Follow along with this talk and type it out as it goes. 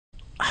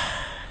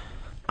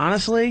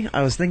honestly,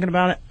 I was thinking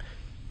about it.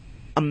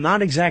 I'm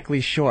not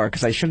exactly sure,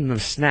 because I shouldn't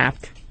have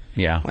snapped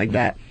like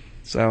that.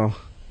 So,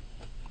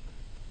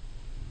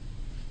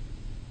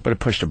 but it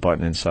pushed a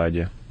button inside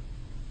you.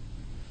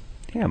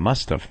 Yeah, it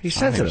must have. He's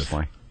sensitive.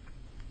 Obviously.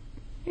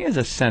 He is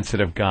a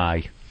sensitive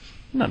guy.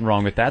 Nothing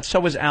wrong with that.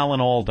 So is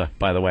Alan Alda,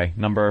 by the way.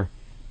 Well,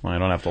 I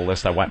don't have to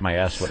list. I wiped my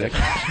ass with it.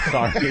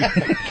 Sorry.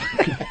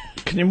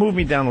 Can you move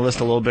me down the list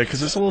a little bit? Because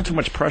there's a little too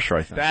much pressure,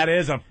 I think. That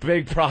is a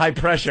big high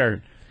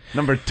pressure.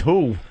 Number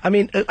 2. I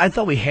mean, I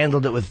thought we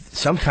handled it with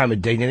some kind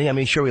of dignity. I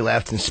mean, sure, we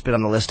laughed and spit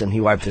on the list and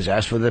he wiped his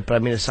ass with it. But, I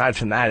mean, aside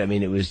from that, I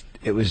mean, it was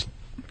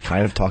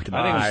kind of talked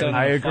about.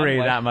 I agree.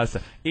 That must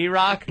have.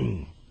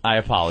 Erock, I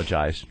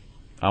apologize.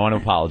 I want to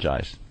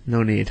apologize.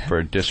 No need.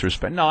 For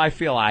disrespect. No, I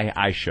feel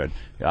I should.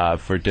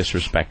 For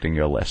disrespecting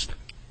your list.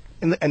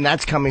 And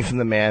that's coming from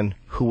the man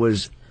who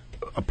was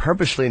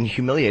purposely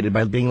humiliated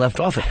by being left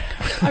off it.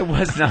 I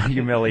was not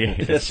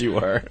humiliated. Yes, you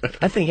were.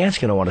 I think Ant's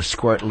going to want to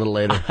squirt a little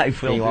later. I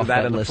will do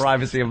that in the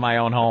privacy of my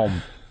own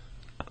home.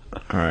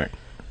 All right.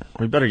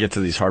 We better get to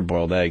these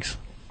hard-boiled eggs.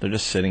 They're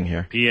just sitting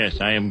here. P.S.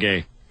 I am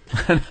gay.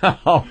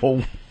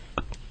 No.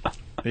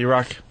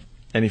 Erock,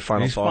 any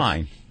final He's thoughts?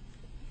 fine.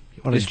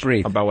 Just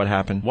breathe. About what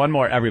happened? One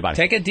more, everybody.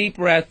 Take a deep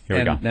breath, Here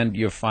we go. then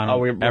your final...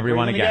 we're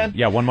Everyone again.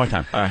 Yeah, one more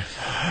time. All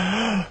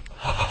right.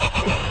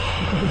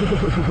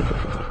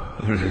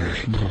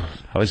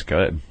 That was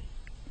good.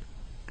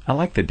 I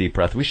like the deep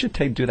breath. We should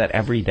do that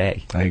every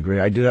day. I agree.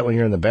 I do that when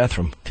you're in the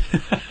bathroom.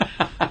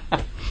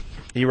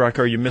 Erock,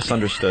 are you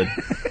misunderstood?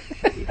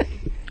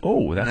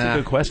 Oh, that's a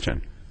good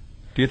question.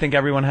 Do you think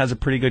everyone has a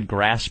pretty good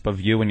grasp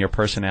of you and your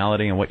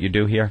personality and what you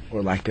do here?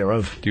 Or lack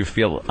thereof. Do you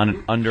feel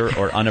under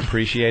or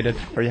unappreciated?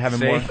 Are you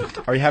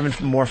having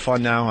more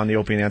fun now on the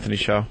Opie and Anthony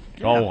show?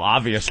 Yeah. Oh,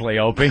 obviously,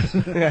 Opie.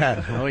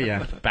 Yeah. Oh,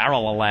 yeah.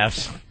 Barrel of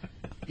laughs.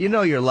 You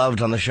know you're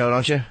loved on the show,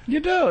 don't you? You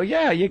do,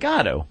 yeah, you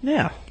got to.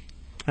 Yeah.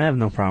 I have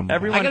no problem.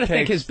 Everyone I got to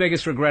think his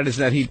biggest regret is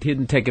that he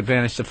didn't take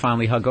advantage to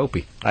finally hug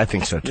Opie. I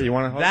think so, too. Yeah, you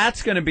want to hug?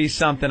 That's going to be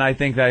something I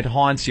think that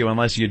haunts you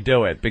unless you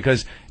do it,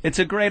 because it's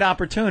a great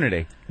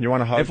opportunity. You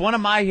want to hug? If one of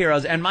my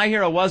heroes, and my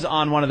hero was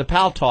on one of the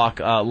Pal Talk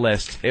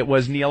lists, it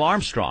was Neil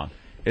Armstrong.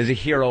 Is a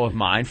hero of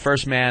mine,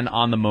 first man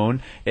on the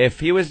moon. If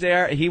he was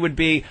there, he would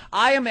be.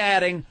 I am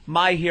adding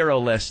my hero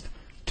list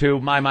to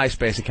my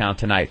MySpace account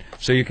tonight,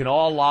 so you can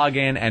all log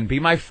in and be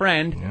my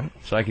friend,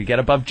 so I could get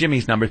above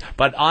Jimmy's numbers.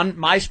 But on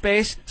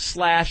MySpace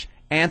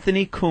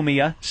 /Anthony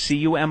Cumia,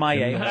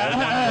 Cumia.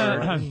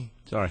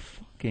 Sorry.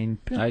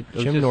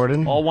 Jim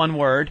Norton. All one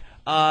word.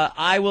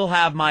 I will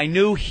have my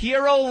new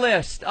hero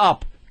list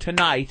up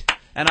tonight,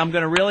 and I'm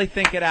going to really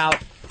think it out,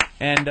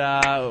 and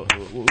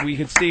we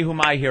could see who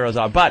my heroes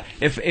are. But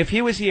if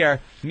he was here,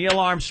 Neil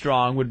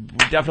Armstrong would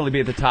definitely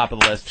be at the top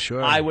of the list.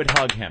 Sure. I would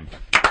hug him.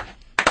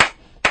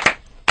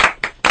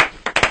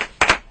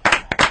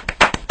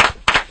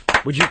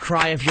 Would you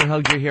cry if you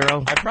hugged your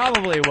hero? I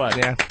probably would.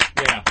 Yeah.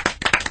 Yeah.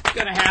 It's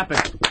going to happen.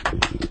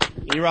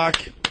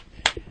 Erock,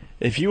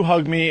 if you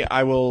hug me,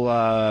 I will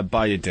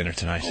buy you dinner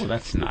tonight. Oh,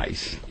 that's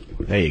nice.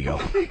 There you go.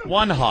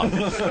 One hug.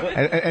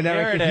 And There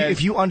Eric, it is.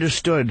 if you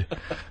understood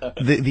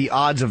the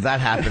odds of that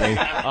happening,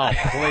 Oh,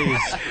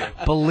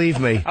 please. believe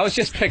me. I was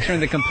just picturing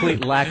the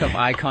complete lack of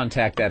eye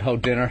contact at whole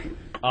dinner.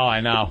 Oh,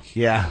 I know.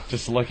 Yeah.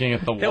 Just looking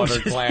at the It was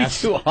water just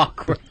glass. too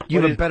awkward.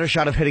 You have a better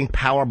shot of hitting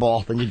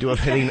Powerball than you do of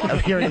hearing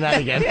that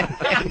again.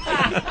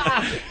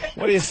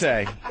 What do you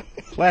say?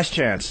 Last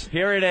chance.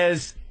 Here it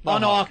is.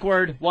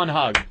 Unawkward. One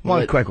hug.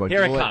 One quick one.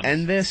 Here it Will comes. it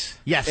end this?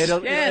 Yes.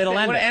 It'll end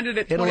would've it. ended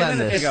it It'll 20 end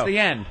minutes this. It's ago. the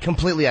end.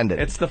 Completely end it.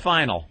 It's the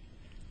final.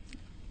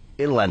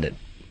 It'll end it.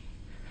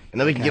 And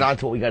then we can get on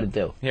to what we got to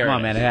do. Here Come on,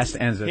 it man. is. It has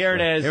to end this Here it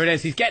way. is. Here it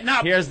is. He's getting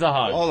up. Here's the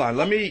hug. Hold on.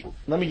 Let me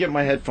get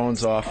my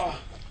headphones off.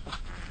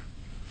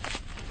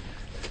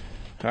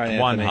 All right,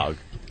 One Anthony. hug.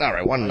 All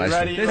right, one nice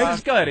ready? one. This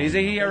is good. He's a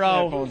Take the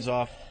hero. headphones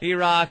off.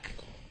 Erock,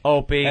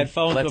 Opie.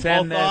 Headphones Let's are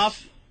end both this.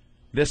 off.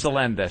 This'll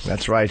end this.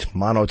 That's right.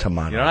 Mano to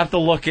mano. You don't have to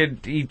look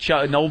at each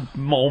other. No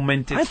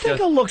moment. It's I think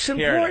just, a look's here it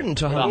is. important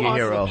to hug The your hug.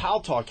 hero. Pal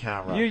Talk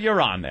camera.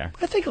 You're on there.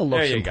 I think a There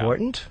look's you go.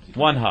 important.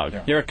 One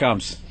hug. Here it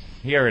comes.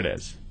 Here it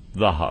is.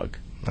 The hug.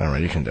 All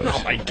right, you can do it.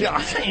 Oh my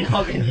God! I ain't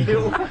hugging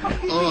you.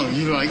 Oh,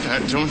 you like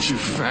that, don't you,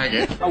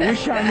 faggot? I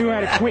wish I knew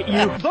how to quit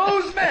you.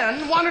 Those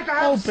men wanted to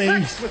have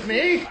sex with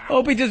me.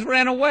 Opie just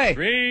ran away.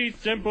 3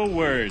 simple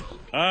words.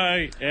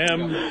 I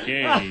am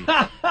gay.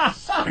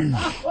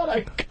 What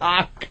a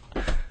cock.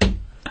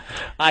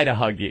 I'd have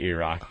hugged you,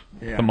 Erock.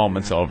 The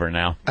moment's over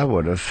now. I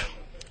would have.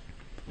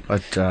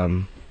 But,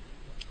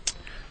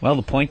 Well,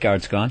 the point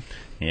guard's gone.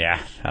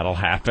 Yeah, that'll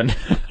happen.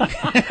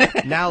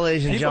 now,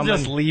 ladies and People gentlemen,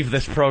 just leave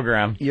this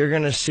program. you're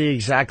going to see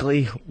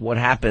exactly what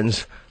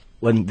happens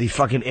when the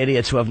fucking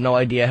idiots who have no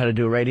idea how to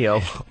do radio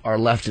are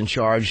left in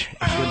charge.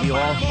 It's going to be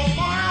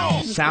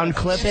all sound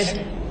clips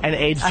and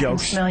AIDS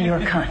jokes. Smell your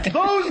cunt.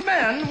 Those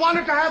men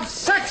wanted to have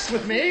sex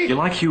with me. You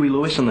like Huey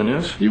Lewis on the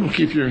news? You will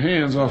keep your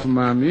hands off of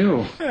my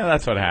mule. Yeah,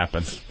 that's what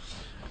happens.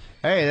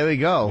 Hey, there we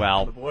go.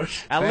 Well,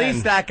 at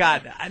least that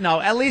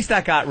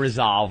got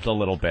resolved a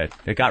little bit.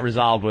 It got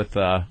resolved with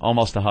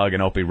almost a hug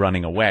and Opie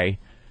running away.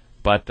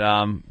 But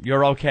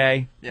you're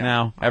okay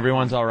now.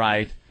 Everyone's all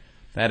right.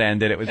 That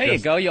ended. It was. There you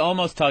go. You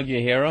almost hugged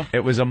your hero. It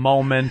was a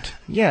moment.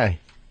 Yeah.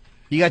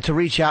 You got to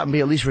reach out and be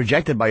at least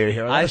rejected by your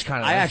hero. I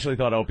kind of actually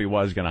thought Opie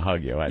was going to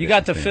hug you. You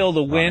got to feel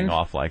the wind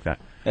off like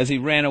that as he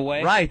ran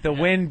away. Right, the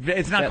wind.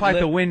 It's not quite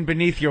the wind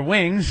beneath your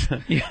wings,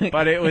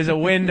 but it was a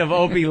wind of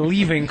Opie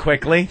leaving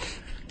quickly.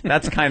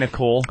 That's kind of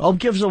cool. Opie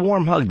gives a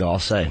warm hug, though, I'll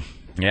say.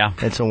 Yeah.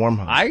 It's a warm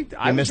hug.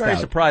 I was very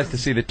surprised to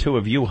see the two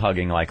of you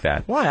hugging like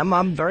that. Why?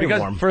 I'm very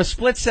warm. For a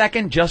split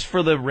second, just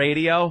for the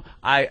radio,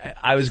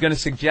 I was going to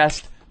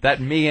suggest that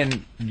me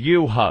and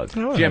you hug,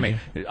 Jimmy,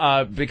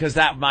 because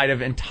that might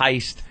have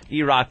enticed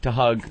Erock to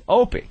hug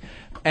Opie.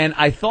 And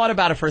I thought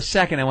about it for a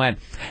second and went,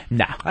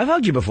 nah. I've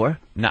hugged you before.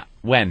 Nah.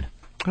 When?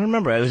 I don't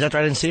remember. It was after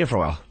I didn't see you for a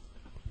while.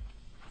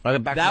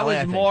 That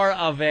was more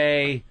of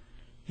a...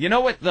 You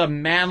know what the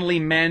manly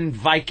men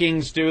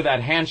Vikings do,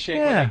 that handshake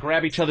where they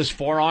grab each other's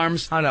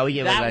forearms? Oh, no,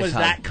 that was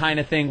that kind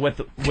of thing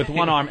with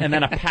one arm and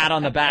then a pat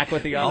on the back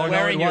with the other.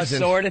 Wearing your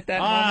sword at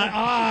that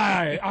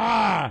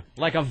moment?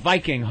 Like a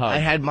Viking hug. I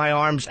had my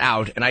arms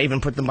out, and I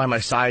even put them by my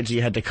sides so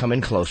you had to come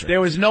in closer.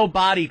 There was no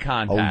body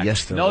contact. Oh,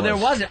 yes, there was. No, there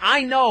wasn't.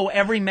 I know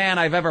every man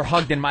I've ever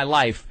hugged in my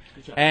life.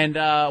 And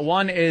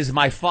one is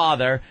my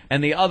father,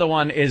 and the other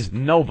one is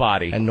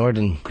nobody. And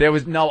Norden. There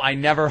was I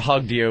never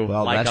hugged you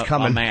like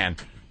a man.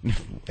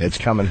 It's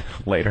coming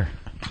later,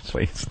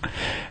 please.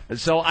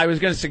 So I was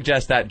going to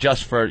suggest that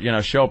just for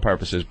show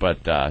purposes,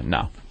 but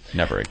no,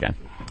 never again.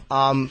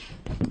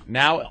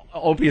 Now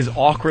Opie is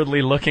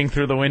awkwardly looking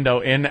through the window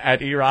in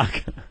at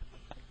Erock,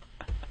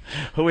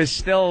 who is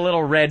still a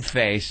little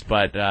red-faced,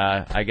 but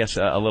I guess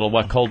a little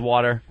cold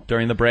water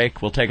during the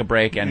break. We'll take a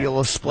break and a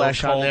little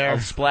splash on there.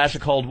 A splash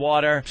of cold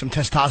water. Some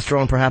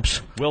testosterone,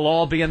 perhaps. We'll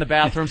all be in the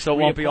bathroom, so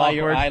it won't be awkward.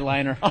 Your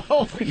eyeliner.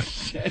 Holy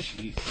shit!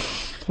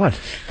 What?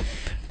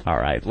 All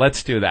right,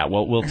 let's do that.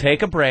 We'll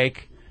take a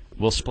break.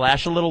 We'll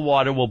splash a little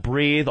water. We'll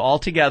breathe all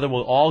together.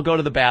 We'll all go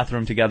to the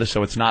bathroom together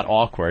so it's not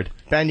awkward.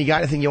 Ben, you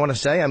got anything you want to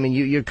say? I mean,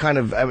 you're kind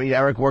of... I mean,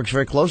 Eric works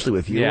very closely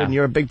with you, and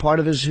you're a big part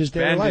of his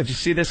daily life. Ben, did you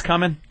see this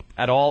coming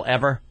at all,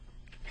 ever?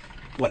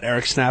 What,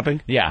 Eric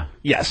snapping? Yeah.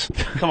 Yes.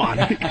 Come on.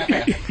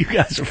 You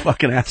guys are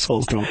fucking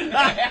assholes to him.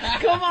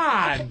 Come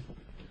on.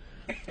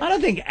 I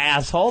don't think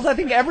assholes. I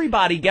think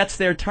everybody gets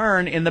their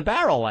turn in the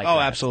barrel like that. Oh,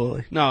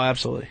 absolutely. No,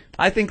 absolutely.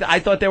 I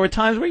thought there were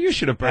times where you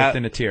should have burst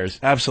into tears.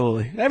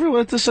 Absolutely.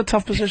 Everyone, this is a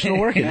tough position to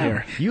work in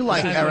here. You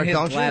like Eric,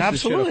 don't you?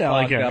 Absolutely, I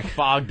like Eric.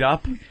 Fogged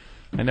up.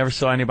 I never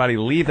saw anybody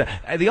leave.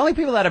 The only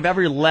people that have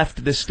ever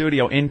left this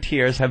studio in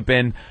tears have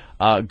been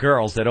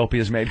girls that Opie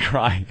has made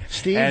cry.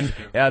 Steve? And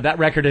that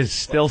record is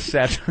still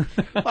set.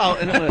 Well,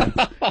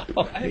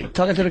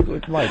 talking to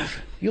the mic.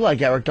 You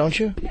like Eric, don't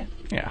you?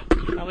 Yeah.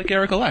 I like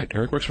Eric a lot.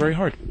 Eric works very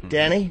hard.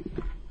 Danny?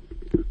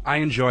 I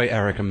enjoy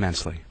Eric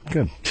immensely.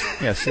 Good.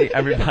 Yeah, see,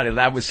 everybody,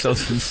 that was so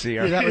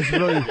sincere. Yeah,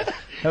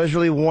 that was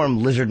really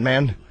warm, lizard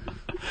man.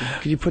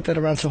 Could you put that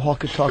around so Hawk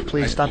could talk,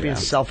 please? Stop being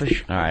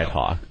selfish. All right,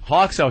 Hawk.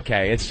 Hawk's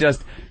okay. It's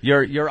just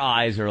your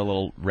eyes are a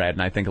little red,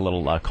 and I think a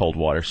little cold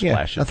water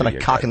splash. Yeah, nothing a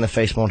cock in the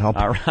face won't help.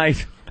 All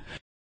right.